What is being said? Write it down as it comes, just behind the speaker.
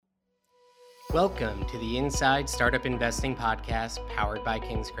Welcome to the Inside Startup Investing Podcast powered by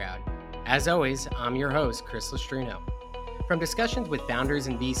KingsCrowd. As always, I'm your host, Chris Lustrino. From discussions with founders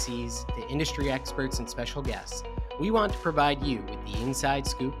and VCs to industry experts and special guests, we want to provide you with the inside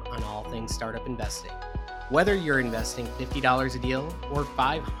scoop on all things startup investing. Whether you're investing $50 a deal or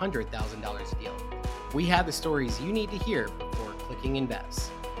 $500,000 a deal, we have the stories you need to hear before clicking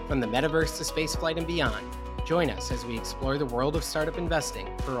invest. From the metaverse to spaceflight and beyond, join us as we explore the world of startup investing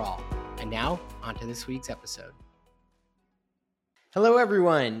for all. And now, on to this week's episode. Hello,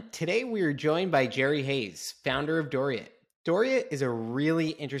 everyone. Today, we are joined by Jerry Hayes, founder of Doriot. Doriot is a really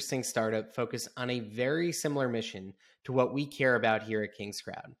interesting startup focused on a very similar mission to what we care about here at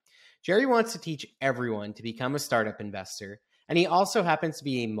KingsCrowd. Jerry wants to teach everyone to become a startup investor, and he also happens to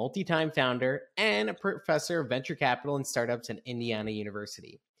be a multi-time founder and a professor of venture capital and startups at Indiana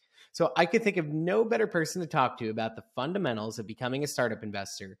University. So I could think of no better person to talk to about the fundamentals of becoming a startup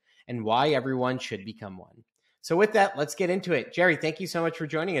investor and why everyone should become one. So with that, let's get into it. Jerry, thank you so much for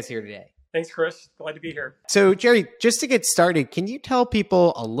joining us here today. Thanks, Chris. Glad to be here. So Jerry, just to get started, can you tell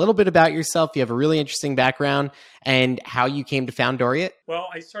people a little bit about yourself? You have a really interesting background and how you came to found Doriot. Well,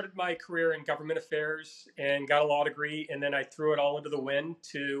 I started my career in government affairs and got a law degree, and then I threw it all into the wind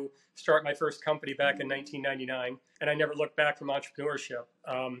to start my first company back in 1999, and I never looked back from entrepreneurship.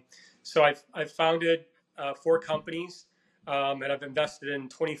 So I've founded 4 companies, and I've invested in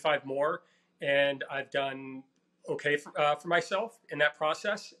 25 more, and I've done okay for myself in that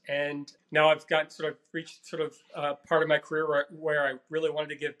process. And now I've got reached part of my career where I really wanted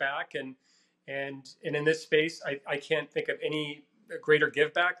to give back. And in this space, I can't think of any greater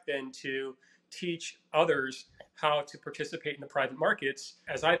give back than to teach others how to participate in the private markets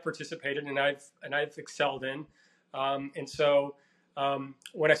as I've participated and I've excelled in. So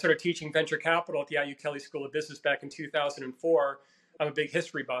when I started teaching venture capital at the IU Kelley School of Business back in 2004, I'm a big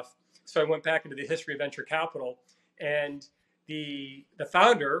history buff. So I went back into the history of venture capital, and the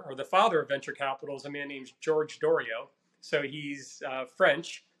founder or the father of venture capital is a man named George Doriot. So he's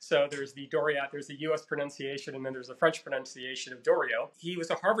French. So there's the Doriot, there's the U.S. pronunciation, and then there's the French pronunciation of Doriot. He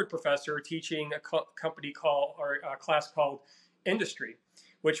was a Harvard professor teaching a class called Industry,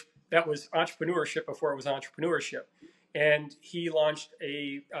 which that was entrepreneurship before it was entrepreneurship. And he launched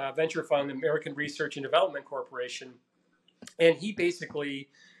a venture fund, the American Research and Development Corporation, and he basically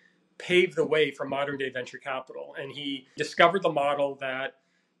paved the way for modern day venture capital. And he discovered the model that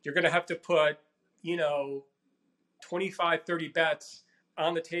you're going to have to put, 25, 30 bets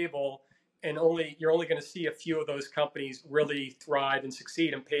on the table, and you're only going to see a few of those companies really thrive and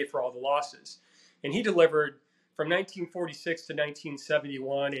succeed and pay for all the losses. And he delivered from 1946 to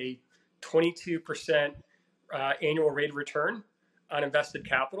 1971 a 22% annual rate of return on invested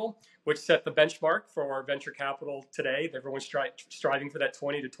capital, which set the benchmark for venture capital today. Everyone's striving for that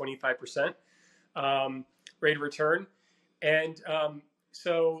 20 to 25% rate of return. And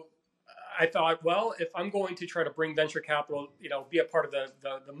so I thought, well, if I'm going to try to bring venture capital, be a part of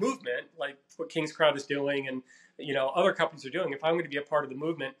the movement, like what KingsCrowd is doing and, other companies are doing, if I'm going to be a part of the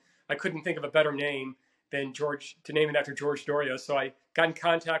movement, I couldn't think of a better name than to name it after George Doriot. So I got in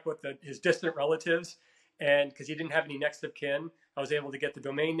contact with his distant relatives, and because he didn't have any next of kin, I was able to get the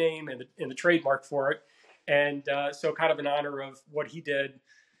domain name and the trademark for it. And so kind of in honor of what he did,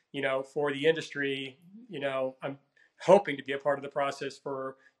 for the industry, I'm hoping to be a part of the process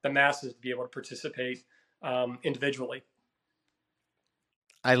for the masses to be able to participate individually.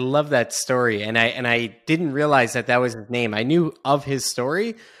 I love that story. And I didn't realize that was his name. I knew of his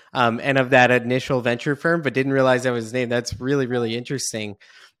story and of that initial venture firm, but didn't realize that was his name. That's really, really interesting.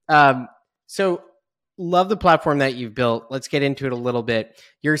 So love the platform that you've built. Let's get into it a little bit.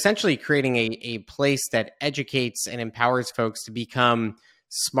 You're essentially creating a place that educates and empowers folks to become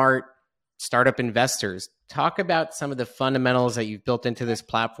smart startup investors. Talk about some of the fundamentals that you've built into this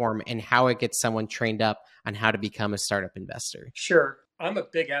platform and how it gets someone trained up on how to become a startup investor. Sure. I'm a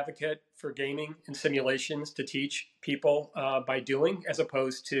big advocate for gaming and simulations to teach people by doing, as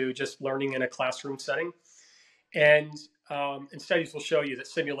opposed to just learning in a classroom setting. And studies will show you that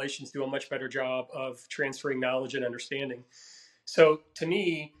simulations do a much better job of transferring knowledge and understanding. So to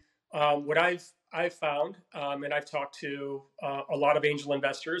me, what I've found, and I've talked to a lot of angel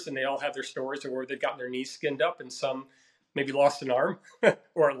investors, and they all have their stories of where they've gotten their knees skinned up and some maybe lost an arm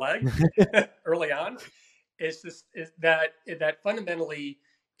or a leg early on, is that fundamentally,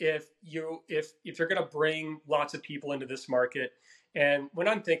 if you're going to bring lots of people into this market, and when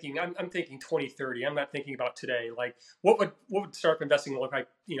I'm thinking 2030, I'm not thinking about today. Like what would startup investing look like,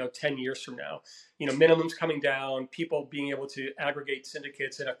 10 years from now? Minimums coming down, people being able to aggregate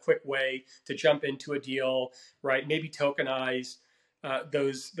syndicates in a quick way to jump into a deal, right? Maybe tokenize,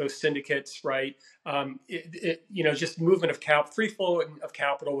 those syndicates, right? Just movement of free flow of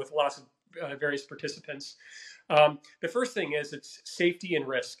capital with lots of various participants. The first thing is it's safety and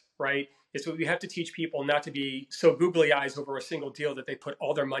risk, right? It's what we have to teach people not to be so googly eyes over a single deal that they put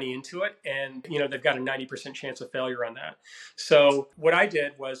all their money into it, and they've got a 90% chance of failure on that. So what I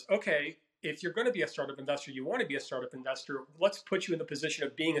did was, okay, if you're going to be a startup investor, you want to be a startup investor, let's put you in the position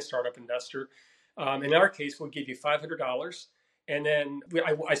of being a startup investor. In our case, we'll give you $500. And then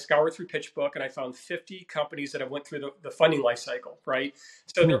I scoured through PitchBook and I found 50 companies that have went through the funding life cycle, right?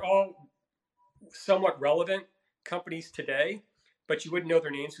 So they're all somewhat relevant companies today, but you wouldn't know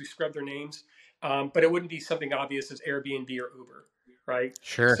their names. We scrubbed their names, but it wouldn't be something obvious as Airbnb or Uber, right?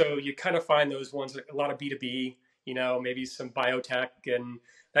 Sure. So you kind of find those ones, a lot of B2B, maybe some biotech and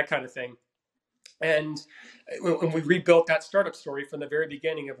that kind of thing. And when we rebuilt that startup story from the very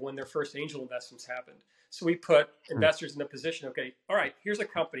beginning of when their first angel investments happened. So we put investors in a position, okay, all right, here's a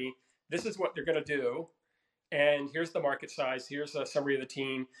company. This is what they're going to do. And here's the market size. Here's a summary of the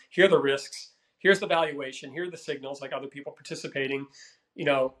team. Here are the risks. Here's the valuation. Here are the signals, like other people participating. Do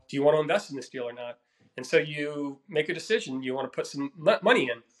you want to invest in this deal or not? And so you make a decision. You want to put some money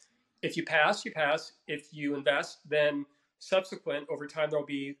in. If you pass, you pass. If you invest, then subsequent, over time, there'll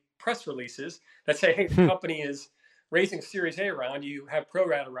be press releases that say, hey, the company is raising a Series A round. You have pro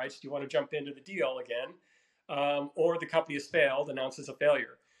rata rights. Do you want to jump into the deal again? Or the company has failed, announces a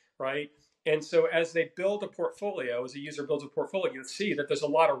failure, right? And so as they build a portfolio, as a user builds a portfolio, you'll see that there's a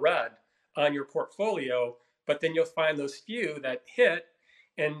lot of red on your portfolio, but then you'll find those few that hit.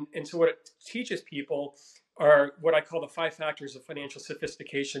 And so what it teaches people are what I call the 5 factors of financial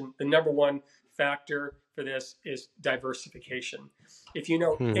sophistication. The number one factor for this is diversification. If you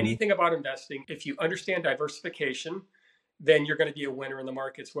know anything about investing, if you understand diversification, then you're going to be a winner in the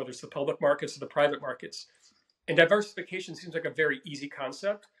markets, whether it's the public markets or the private markets. And diversification seems like a very easy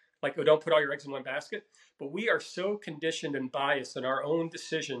concept, like, oh, don't put all your eggs in one basket. But we are so conditioned and biased in our own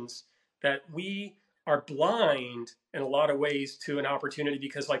decisions that we are blind in a lot of ways to an opportunity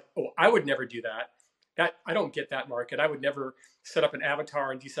because, like, oh, I would never do that. I don't get that market. I would never set up an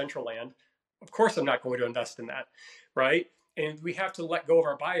avatar in Decentraland. Of course, I'm not going to invest in that, right? And we have to let go of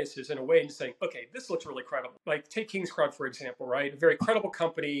our biases in a way and say, okay, this looks really credible. Like, take Kingscrowd, for example, right? A very credible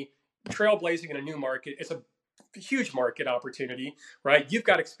company, trailblazing in a new market. It's a huge market opportunity, right? You've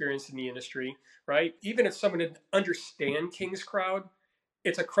got experience in the industry, right? Even if someone didn't understand Kingscrowd,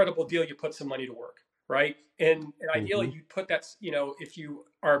 it's a credible deal. You put some money to work, right? And ideally, you put that, if you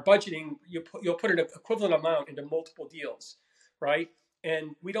are budgeting, you'll put an equivalent amount into multiple deals, right?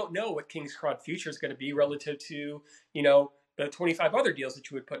 And we don't know what Kingscrowd future is going to be relative to, the 25 other deals that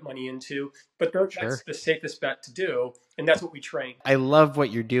you would put money into, but that's the safest bet to do. And that's what we train. I love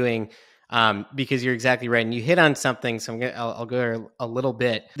what you're doing. Because you're exactly right. And you hit on something. So I'll go a little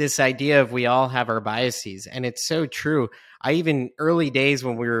bit. This idea of we all have our biases. And it's so true. I even early days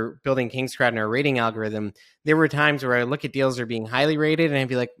when we were building Kingscrowd and our rating algorithm, there were times where I look at deals that are being highly rated and I'd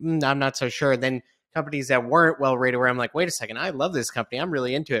be like, I'm not so sure. Then companies that weren't well rated where I'm like, wait a second, I love this company. I'm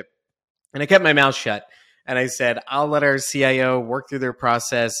really into it. And I kept my mouth shut. And I said, I'll let our CIO work through their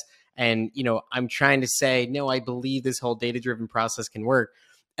process. And, I'm trying to say, no, I believe this whole data-driven process can work.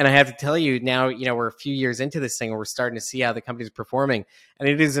 And I have to tell you now, we're a few years into this thing where we're starting to see how the company's performing. And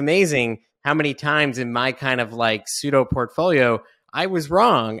it is amazing how many times in my kind of like pseudo portfolio, I was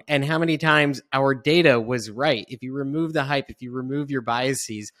wrong. And how many times our data was right. If you remove the hype, if you remove your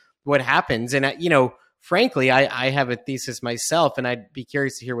biases, what happens? And, frankly, I have a thesis myself and I'd be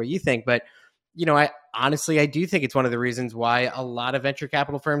curious to hear what you think. But, I do think it's one of the reasons why a lot of venture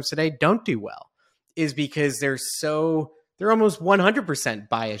capital firms today don't do well is because they're almost 100%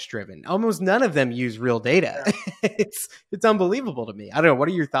 bias driven. Almost none of them use real data. Yeah. It's unbelievable to me. I don't know. What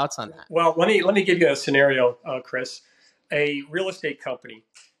are your thoughts on that? Well, let me give you a scenario, Chris. A real estate company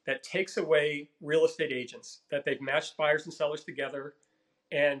that takes away real estate agents, that they've matched buyers and sellers together,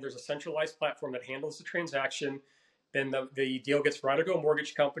 and there's a centralized platform that handles the transaction. Then the deal gets routed to a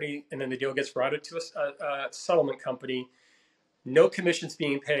mortgage company, and then the deal gets routed to a settlement company. No commissions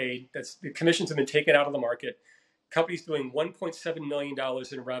being paid. The commissions have been taken out of the market. Company's doing $1.7 million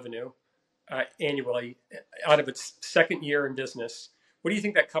in revenue annually out of its second year in business. What do you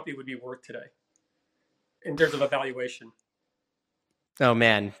think that company would be worth today in terms of evaluation? Oh,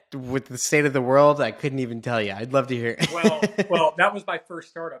 man. With the state of the world, I couldn't even tell you. I'd love to hear. Well, that was my first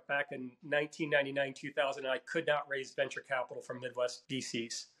startup back in 1999, 2000. And I could not raise venture capital from Midwest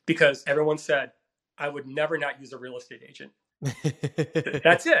VCs because everyone said I would never not use a real estate agent.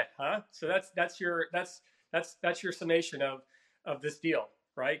 That's it, huh? So that's your summation of this deal,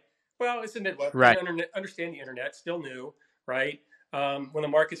 right? Well, it's the Midwest. Right. I understand the internet, still new, right? When the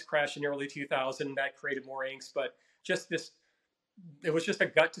markets crashed in the early 2000, that created more angst. But just this, it was just a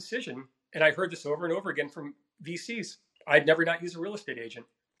gut decision. And I heard this over and over again from VCs. I'd never not use a real estate agent.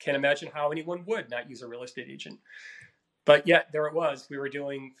 Can't imagine how anyone would not use a real estate agent. But yet there it was. We were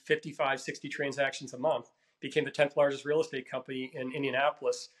doing 55, 60 transactions a month, became the 10th largest real estate company in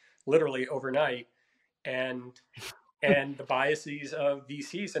Indianapolis, literally overnight. And the biases of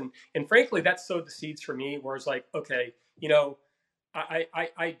VCs. And frankly, that sowed the seeds for me where it's like, okay,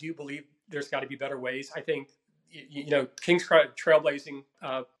 I do believe there's got to be better ways. I think, King's Crowd trailblazing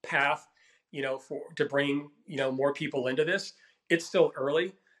path, to bring, more people into this. It's still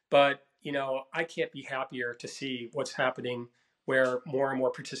early, but, I can't be happier to see what's happening where more and more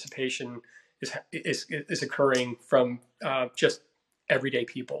participation is occurring from just everyday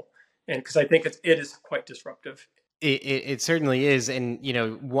people. And because I think it is quite disruptive. It certainly is. And,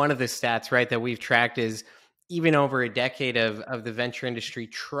 one of the stats, right, that we've tracked is even over a decade of the venture industry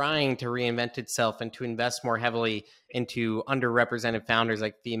trying to reinvent itself and to invest more heavily into underrepresented founders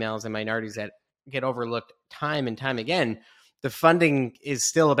like females and minorities that get overlooked time and time again. The funding is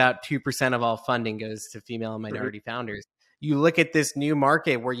still about 2% of all funding goes to female and minority founders. You look at this new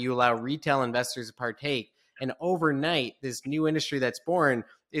market where you allow retail investors to partake, and overnight, this new industry that's born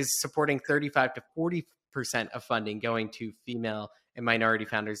is supporting 35 to 40% of funding going to female and minority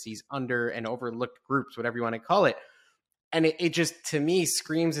founders, these under and overlooked groups, whatever you want to call it. And it just, to me,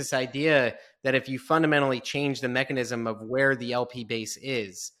 screams this idea that if you fundamentally change the mechanism of where the LP base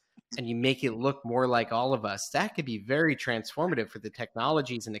is and you make it look more like all of us, that could be very transformative for the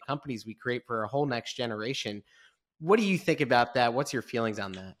technologies and the companies we create for a whole next generation. What do you think about that? What's your feelings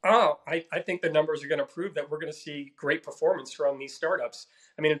on that? Oh, I think the numbers are going to prove that we're going to see great performance from these startups.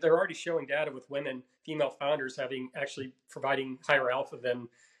 I mean, they're already showing data with women, female founders actually providing higher alpha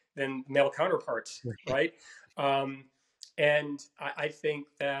than male counterparts, right? And I think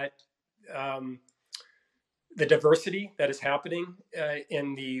that the diversity that is happening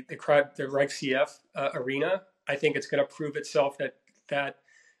in the Reg CF arena, I think it's going to prove itself that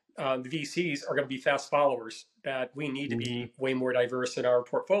the VCs are going to be fast followers, that we need to be way more diverse in our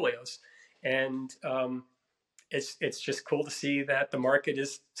portfolios. And it's just cool to see that the market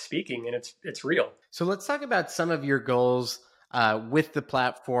is speaking and it's real. So let's talk about some of your goals with the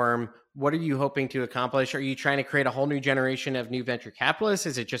platform. What are you hoping to accomplish? Are you trying to create a whole new generation of new venture capitalists?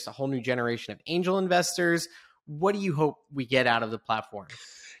 Is it just a whole new generation of angel investors? What do you hope we get out of the platform?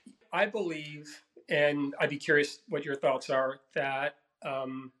 I believe, and I'd be curious what your thoughts are, that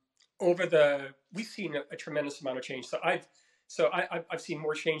we've seen a tremendous amount of change. So I've seen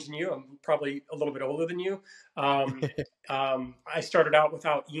more change than you. I'm probably a little bit older than you. I started out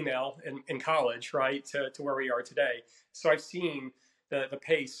without email in college, right, to where we are today. So I've seen the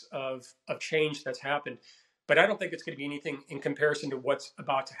pace of change that's happened. But I don't think it's going to be anything in comparison to what's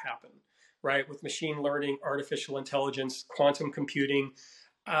about to happen, right? With machine learning, artificial intelligence, quantum computing.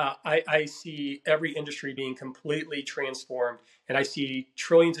 I see every industry being completely transformed, and I see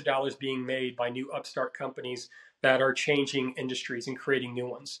trillions of dollars being made by new upstart companies that are changing industries and creating new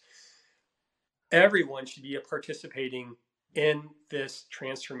ones. Everyone should be participating in this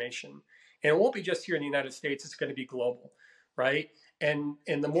transformation. And it won't be just here in the United States, it's going to be global, right? And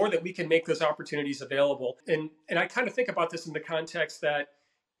the more that we can make those opportunities available, and I kind of think about this in the context that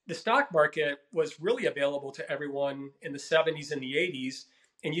the stock market was really available to everyone in the 70s and the 80s.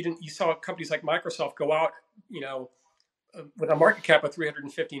 And you saw companies like Microsoft go out, with a market cap of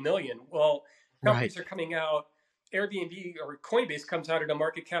 350 million. Well, companies are coming out. Airbnb or Coinbase comes out at a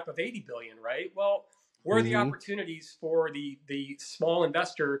market cap of 80 billion, right? Well, where are the opportunities for the small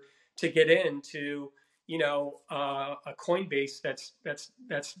investor to get into, a Coinbase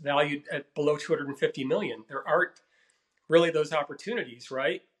that's valued at below 250 million? There aren't really those opportunities,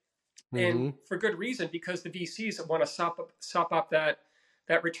 right? And for good reason, because the VCs want to sop up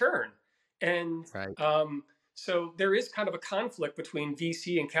that return. And so there is kind of a conflict between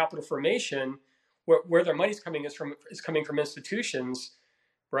VC and capital formation, where their money's coming is coming from institutions,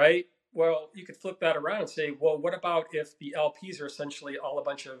 right? Well, you could flip that around and say, well, what about if the LPs are essentially all a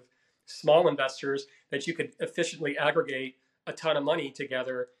bunch of small investors that you could efficiently aggregate a ton of money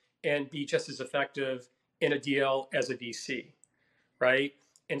together and be just as effective in a deal as a VC, right?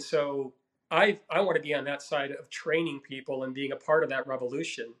 And so I want to be on that side of training people and being a part of that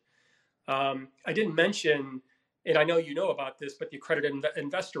revolution. I didn't mention, and I know you know about this, but the accredited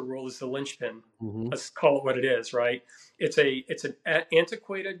investor rule is the linchpin. Let's call it what it is, right? It's an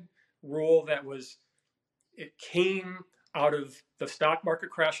antiquated rule it came out of the stock market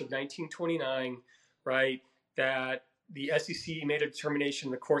crash of 1929, right? That the SEC made a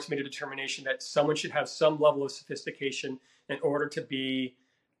determination, the courts made a determination that someone should have some level of sophistication in order to be,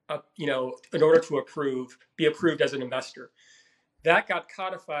 in order to be approved as an investor. That got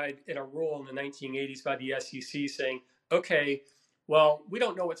codified in a rule in the 1980s by the SEC saying, okay, well, we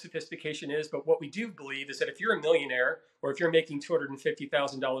don't know what sophistication is, but what we do believe is that if you're a millionaire or if you're making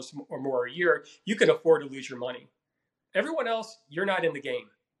 $250,000 or more a year, you can afford to lose your money. Everyone else, you're not in the game,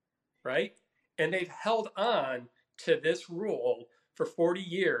 right? And they've held on to this rule for 40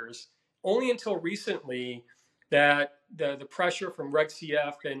 years, only until recently that the pressure from Reg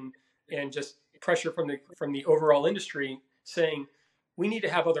CF and just pressure from the overall industry saying we need to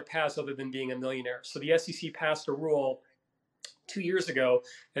have other paths other than being a millionaire. So the SEC passed a rule 2 years ago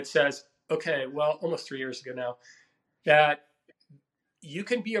that says, okay, well, almost 3 years ago now, that you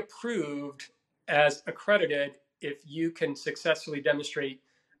can be approved as accredited if you can successfully demonstrate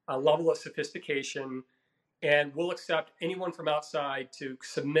a level of sophistication, and we'll accept anyone from outside to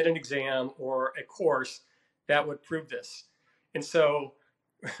submit an exam or a course that would prove this. And so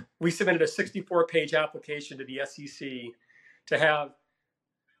we submitted a 64-page application to the SEC to have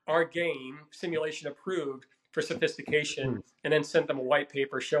our game simulation approved for sophistication, and then sent them a white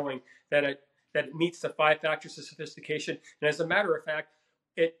paper showing that it meets the 5 factors of sophistication. And as a matter of fact,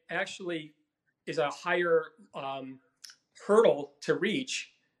 it actually is a higher hurdle to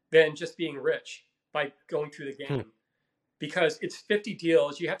reach than just being rich by going through the game. Because it's 50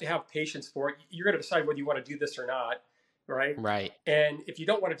 deals, you have to have patience for it. You're going to decide whether you want to do this or not, right? Right. And if you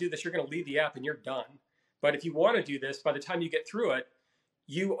don't want to do this, you're going to leave the app and you're done. But if you want to do this, by the time you get through it,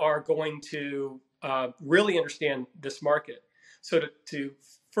 you are going to really understand this market. So to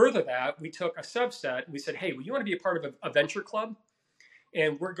further that, we took a subset. We said, hey, well, you want to be a part of a venture club?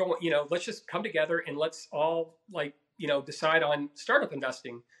 And we're going, let's just come together and let's all decide on startup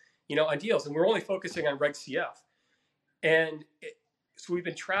investing, on deals. And we're only focusing on Reg CF. And so we've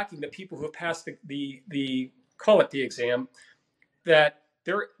been tracking the people who have passed the call it the exam, that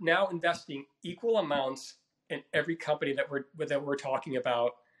they're now investing equal amounts in every company that we're talking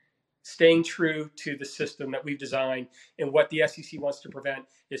about, staying true to the system that we've designed. And what the SEC wants to prevent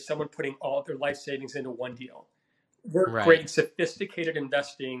is someone putting all of their life savings into one deal. We're creating sophisticated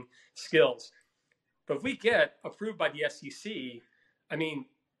investing skills. But if we get approved by the SEC, I mean,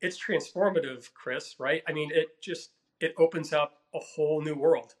 it's transformative, Chris, right? I mean, it opens up a whole new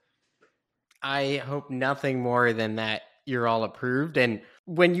world. I hope nothing more than that you're all approved. And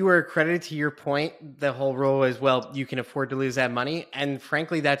when you were accredited, to your point, the whole rule is, well, you can afford to lose that money. And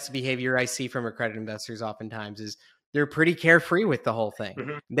frankly, that's the behavior I see from accredited investors oftentimes, is they're pretty carefree with the whole thing.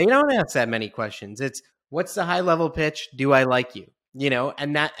 Mm-hmm. They don't ask that many questions. It's, what's the high level pitch? Do I like you?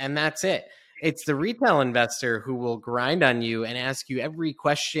 And that's it. It's the retail investor who will grind on you and ask you every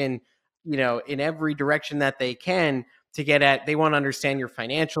question, in every direction that they can to get at. They want to understand your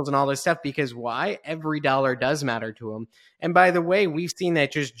financials and all this stuff, because why? Every dollar does matter to them. And by the way, we've seen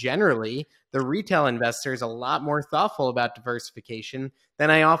that just generally, the retail investor is a lot more thoughtful about diversification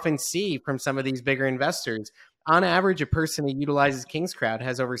than I often see from some of these bigger investors. On average, a person who utilizes KingsCrowd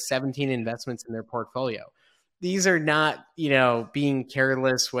has over 17 investments in their portfolio. These are not, being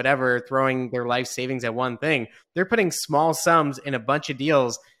careless, whatever, throwing their life savings at one thing. They're putting small sums in a bunch of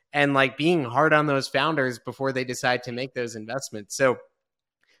deals and being hard on those founders before they decide to make those investments. So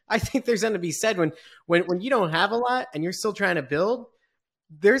I think there's something to be said when you don't have a lot and you're still trying to build,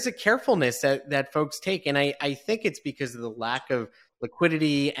 there's a carefulness that folks take. And I think it's because of the lack of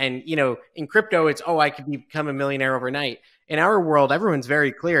liquidity. And, in crypto, it's, I could become a millionaire overnight. In our world, everyone's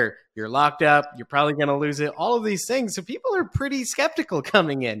very clear. You're locked up. You're probably going to lose it. All of these things. So people are pretty skeptical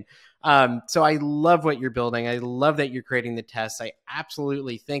coming in. So I love what you're building. I love that you're creating the test. I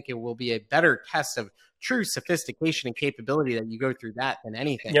absolutely think it will be a better test of true sophistication and capability that you go through that than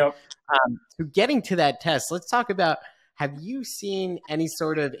anything. Yep. So getting to that test, let's talk about, have you seen any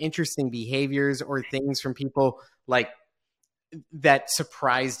sort of interesting behaviors or things from people that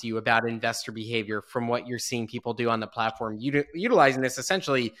surprised you about investor behavior from what you're seeing people do on the platform, utilizing this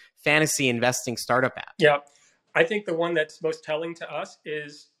essentially fantasy investing startup app? Yeah. I think the one that's most telling to us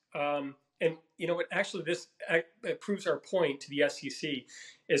is, and actually this proves our point to the SEC,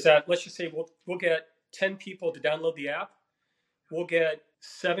 is that let's just say we'll get 10 people to download the app. We'll get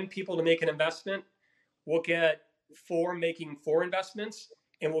 7 people to make an investment. We'll get 4 making 4 investments,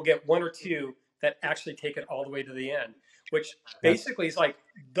 and we'll get 1 or 2 that actually take it all the way to the end, which basically is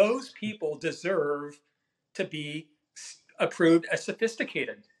those people deserve to be approved as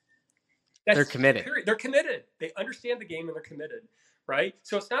sophisticated. They're committed. They're committed. They understand the game and they're committed, right?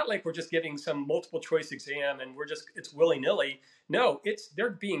 So it's not like we're just giving some multiple choice exam and it's willy-nilly. No, they're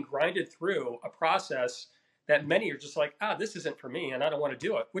being grinded through a process that many are just this isn't for me and I don't want to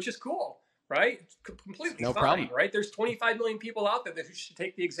do it, which is cool, right? It's completely No fine, problem. right? There's 25 million people out there that should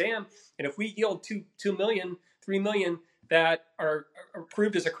take the exam. And if we yield 2 million, 3 million that are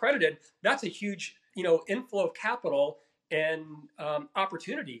approved as accredited, that's a huge, inflow of capital and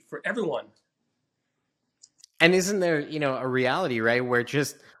opportunity for everyone. And isn't there, a reality, right, where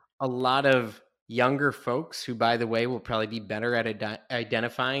just a lot of younger folks who, by the way, will probably be better at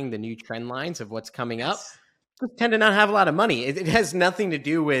identifying the new trend lines of what's coming up, Yes. just tend to not have a lot of money. It has nothing to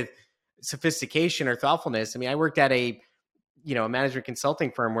do with sophistication or thoughtfulness. I mean, I worked at a management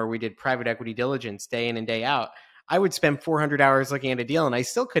consulting firm where we did private equity diligence day in and day out. I would spend 400 hours looking at a deal and I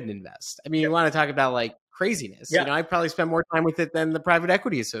still couldn't invest. I mean, Yep. you want to talk about like craziness. Yeah. I probably spent more time with it than the private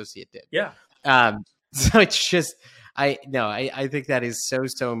equity associate did. Yeah. So it's just, I think that is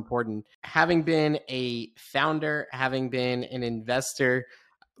so important. Having been a founder, having been an investor,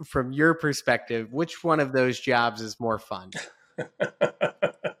 from your perspective, which one of those jobs is more fun?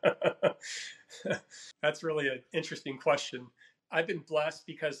 That's really an interesting question. I've been blessed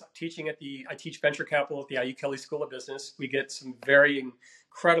because I teach venture capital at the IU Kelley School of Business. We get some very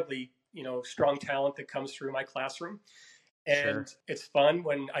incredibly, strong talent that comes through my classroom. And Sure. it's fun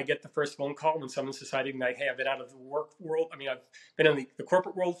when I get the first phone call when someone's deciding like, hey, I've been out of the work world. I mean, I've been in the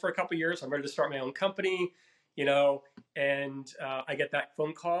corporate world for a couple of years. I'm ready to start my own company, and I get that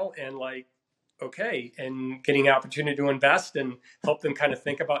phone call and like, okay, and getting an opportunity to invest and help them kind of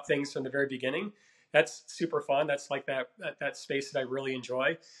think about things from the very beginning. That's super fun. That's like that space that I really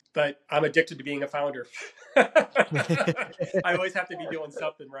enjoy. But I'm addicted to being a founder. I always have to be doing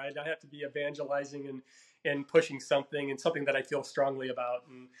something, right? I have to be evangelizing and pushing something and something that I feel strongly about.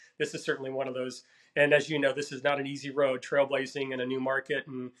 And this is certainly one of those. And as you know, this is not an easy road, trailblazing in a new market.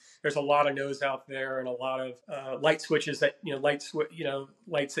 And there's a lot of no's out there and a lot of light switches that, lights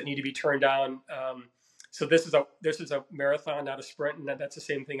that need to be turned on. So this is a marathon, not a sprint, and that's the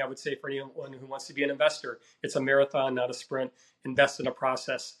same thing I would say for anyone who wants to be an investor. It's a marathon, not a sprint. Invest in a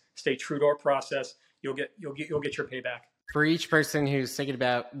process. Stay true to our process. You'll get your payback. For each person who's thinking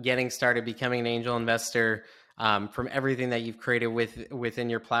about getting started, becoming an angel investor, from everything that you've created within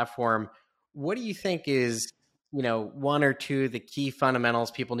your platform, what do you think is one or two of the key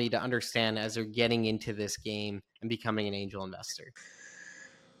fundamentals people need to understand as they're getting into this game and becoming an angel investor?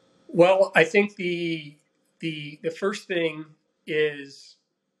 Well, I think the first thing is,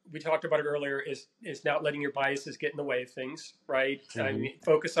 we talked about it earlier, is not letting your biases get in the way of things, right? Mm-hmm. I mean,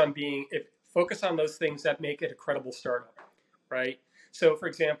 focus on those things that make it a credible startup, right? So, for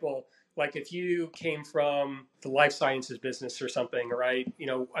example, like if you came from the life sciences business or something, right?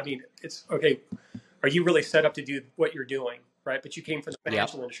 It's okay. Are you really set up to do what you're doing, right? But you came from the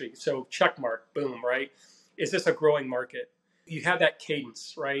financial industry, so check mark, boom, right? Is this a growing market? You have that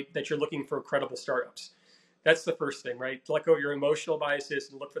cadence, right? That you're looking for credible startups. That's the first thing, right? Let go of your emotional biases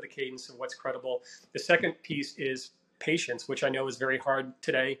and look for the cadence of what's credible. The second piece is patience, which I know is very hard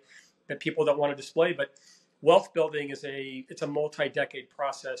today, that people don't want to display. But wealth building it's a multi-decade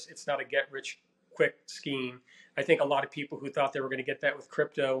process. It's not a get-rich-quick scheme. I think a lot of people who thought they were going to get that with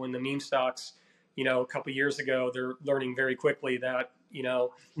crypto and the meme stocks, a couple of years ago, they're learning very quickly that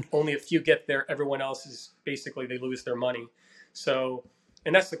only a few get there. Everyone else is basically, they lose their money. So,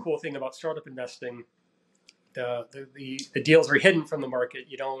 and that's the cool thing about startup investing. The deals are hidden from the market.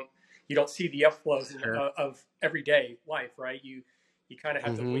 You don't see the upflows of everyday life, right? You kind of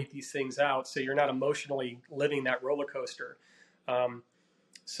have to wait these things out, so you're not emotionally living that roller coaster.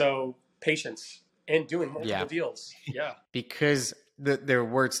 So patience and doing multiple deals. Yeah, because the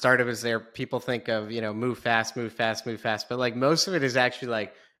word startup is there. People think of move fast, but like most of it is actually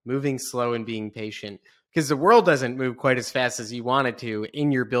like moving slow and being patient. Because the world doesn't move quite as fast as you want it to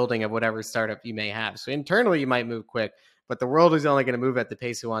in your building of whatever startup you may have. So internally, you might move quick, but the world is only going to move at the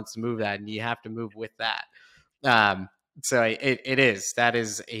pace it wants to move at, and you have to move with that. So that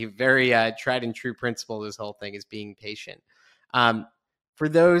is a very tried and true principle. This whole thing is being patient. For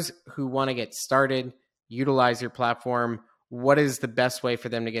those who want to get started, utilize your platform, what is the best way for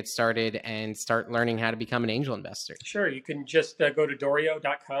them to get started and start learning how to become an angel investor? Sure. You can just go to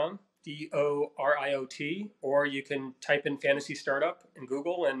Doriot.com. DORIOT, or you can type in fantasy startup in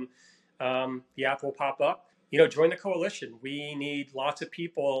Google and the app will pop up. Join the coalition. We need lots of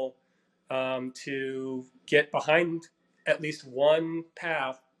people to get behind at least one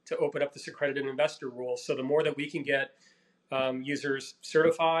path to open up this accredited investor rule. So the more that we can get users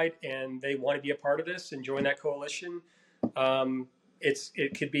certified and they want to be a part of this and join that coalition,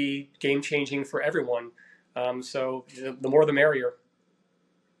 it could be game changing for everyone. So the more the merrier.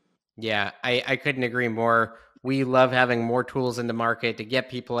 Yeah, I couldn't agree more. We love having more tools in the market to get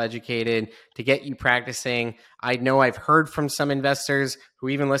people educated, to get you practicing. I know I've heard from some investors who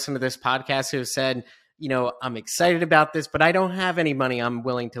even listen to this podcast who have said, I'm excited about this, but I don't have any money I'm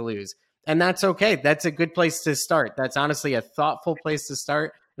willing to lose. And that's okay. That's a good place to start. That's honestly a thoughtful place to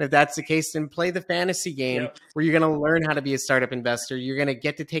start. And if that's the case, then play the fantasy game where you're going to learn how to be a startup investor. You're going to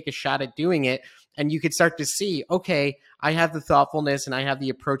get to take a shot at doing it. And you could start to see, okay, I have the thoughtfulness and I have the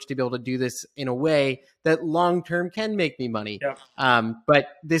approach to be able to do this in a way that long-term can make me money. But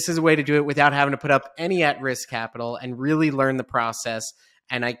this is a way to do it without having to put up any at-risk capital and really learn the process.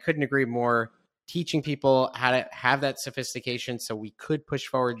 And I couldn't agree more. Teaching people how to have that sophistication so we could push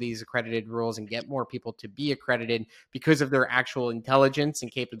forward these accredited rules and get more people to be accredited because of their actual intelligence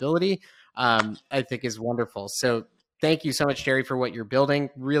and capability, I think is wonderful. So thank you so much, Jerry, for what you're building.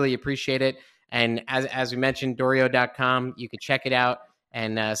 Really appreciate it. And as we mentioned, Doorio.com, you could check it out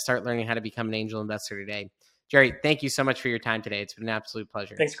and start learning how to become an angel investor today. Jerry, thank you so much for your time today. It's been an absolute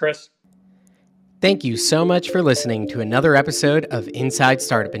pleasure. Thanks, Chris. Thank you so much for listening to another episode of Inside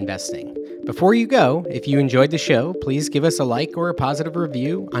Startup Investing. Before you go, if you enjoyed the show, please give us a like or a positive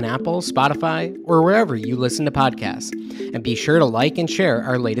review on Apple, Spotify, or wherever you listen to podcasts. And be sure to like and share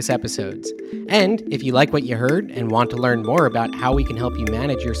our latest episodes. And if you like what you heard and want to learn more about how we can help you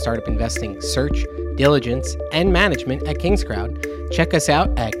manage your startup investing search, diligence, and management at KingsCrowd, check us out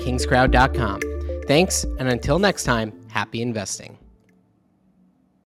at kingscrowd.com. Thanks, and until next time, happy investing.